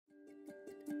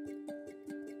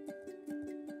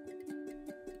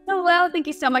Well, thank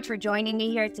you so much for joining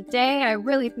me here today. I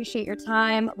really appreciate your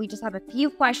time. We just have a few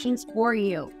questions for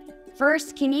you.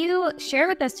 First, can you share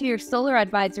with us who your solar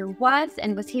advisor was,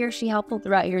 and was he or she helpful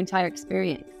throughout your entire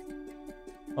experience?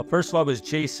 Well, first of all, it was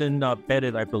Jason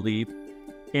Bennett, I believe.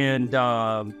 And,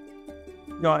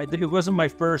 it wasn't my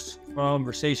first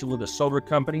conversation with a solar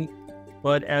company,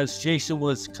 but as Jason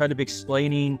was kind of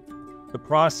explaining the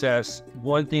process,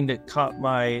 one thing that caught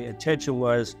my attention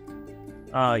was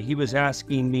he was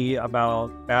asking me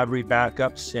about battery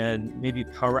backups and maybe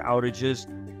power outages.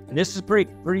 And this is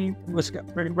pretty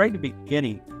right in the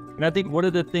beginning. And I think one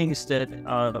of the things that,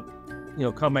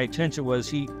 caught my attention was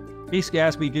he basically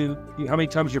asked me, how many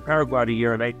times your power go out a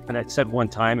year? And I said one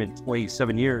time in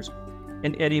 27 years.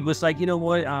 And he was like, you know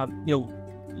what,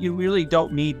 you really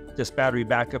don't need this battery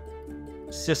backup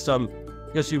system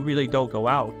because you really don't go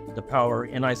out the power.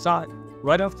 And I thought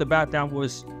right off the bat, that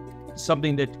was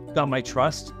something that got my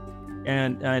trust.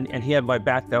 And he had my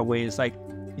back that way. It's like,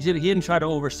 he didn't try to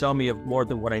oversell me of more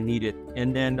than what I needed.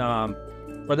 And then from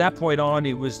that point on,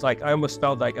 it was like, I almost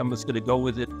felt like I was going to go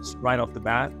with it right off the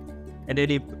bat. And then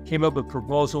he came up with a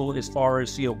proposal as far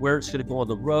as, where it's going to go on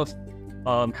the roof,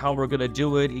 how we're going to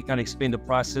do it. He kind of explained the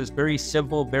process. Very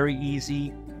simple, very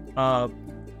easy.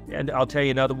 And I'll tell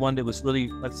you another one that was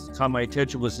really, that's caught my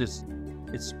attention was this,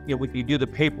 when you do the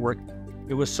paperwork,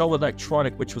 it was so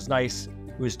electronic, which was nice.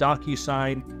 It was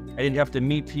DocuSign. I didn't have to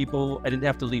meet people. I didn't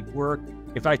have to leave work.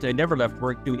 In fact, I never left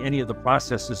work doing any of the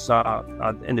processes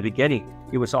in the beginning.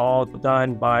 It was all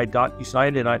done by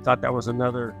DocuSign, and I thought that was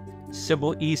another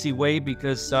simple, easy way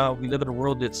because we live in a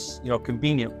world that's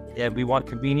convenient, and we want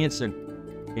convenience, and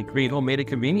Renewable made it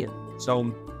convenient.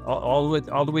 So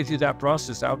all the way through that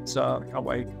process, that's how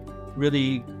I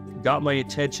really got my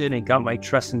attention and got my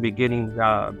trust in the beginning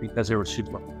because they were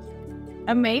super.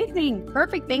 Amazing.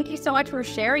 Perfect. Thank you so much for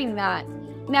sharing that.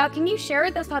 Now, can you share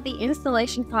with us how the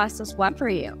installation process went for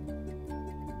you?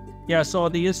 Yeah, so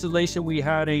the installation, we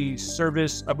had a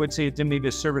service, I would say it maybe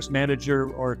a service manager,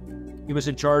 or he was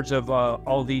in charge of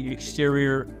all the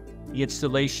exterior, the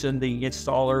installation, the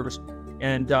installers.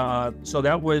 And so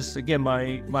that was, again,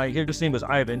 his name was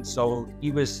Ivan. So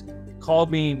he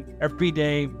called me every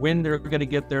day when they're going to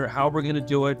get there, how we're going to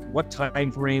do it, what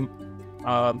time frame.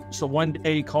 So one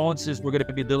day he called and says, we're going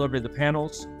to be delivering the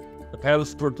panels. The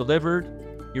panels were delivered.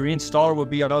 Your installer will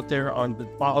be out there on the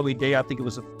following day. I think it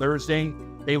was a Thursday.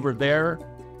 They were there.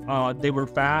 They were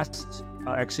fast.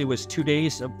 Actually, it was 2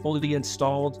 days of fully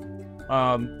installed.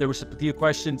 There was a few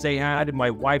questions they had, and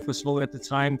my wife was little at the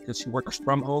time because she works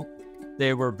from home.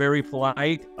 They were very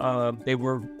polite. They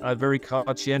were very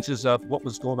conscientious of what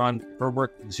was going on in her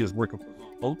work because she was working from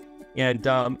home. And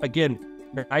again,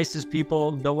 nicest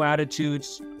people, no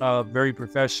attitudes, very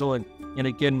professional. And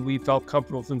again, we felt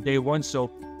comfortable from day one.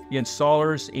 So the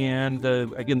installers and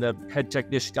the head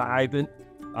technician, Ivan,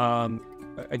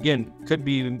 again, could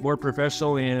be more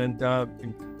professional and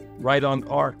right on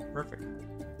par.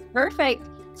 Perfect.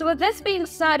 So with this being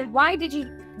said, why did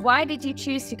you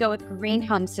choose to go with Green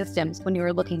Home Systems when you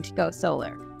were looking to go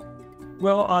solar?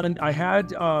 Well, I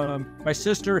had my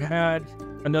sister had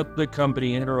another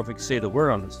company. I don't know if I can say the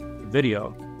word on this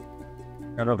video.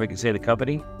 I don't know if I can say the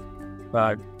company,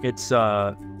 but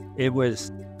it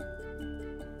was,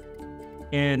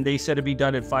 and they said it'd be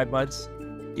done in 5 months.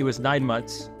 It was 9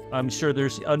 months. I'm sure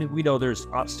we know there's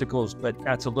obstacles, but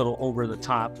that's a little over the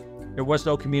top. There was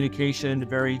no communication,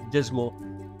 very dismal.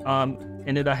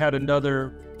 And then I had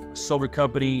another solar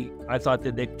company. I thought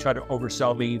that they'd try to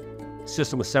oversell me.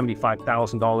 System was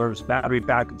 $75,000, battery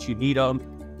backups, you need them.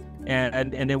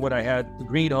 And then when I had the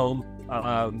Green Home,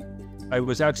 I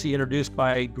was actually introduced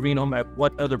by Green Home at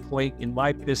one other point in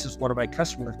my business. One of my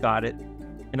customers got it,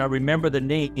 and I remember the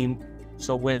name.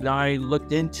 So when I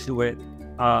looked into it,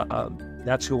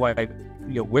 that's who I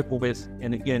whippled with.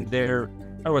 And again,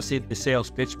 I don't want to say the sales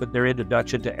pitch, but their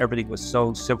introduction to everything was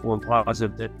so simple and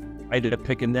positive that I ended up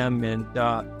picking them. And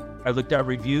I looked at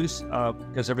reviews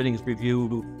because everything's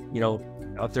reviewed,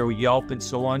 out there with Yelp and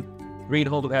so on. Green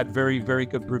Home had very, very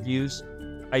good reviews.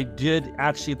 I did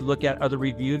actually look at other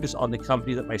reviews on the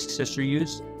company that my sister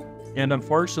used. And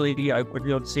unfortunately, I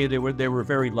would say they were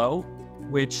very low,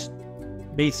 which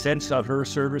made sense of her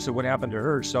service and what happened to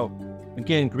her. So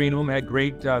again, Green Home had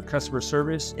great customer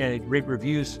service and great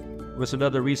reviews. Was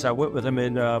another reason I went with them,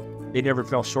 and they never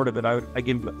fell short of it. I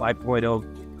gave them a 5.0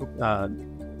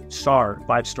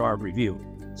 5-star review.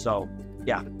 So,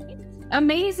 yeah.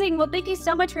 Amazing. Well, thank you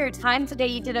so much for your time today.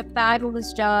 You did a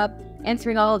fabulous job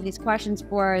answering all of these questions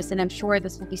for us, and I'm sure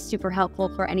this will be super helpful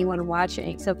for anyone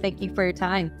watching. So thank you for your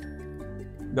time.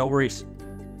 No worries.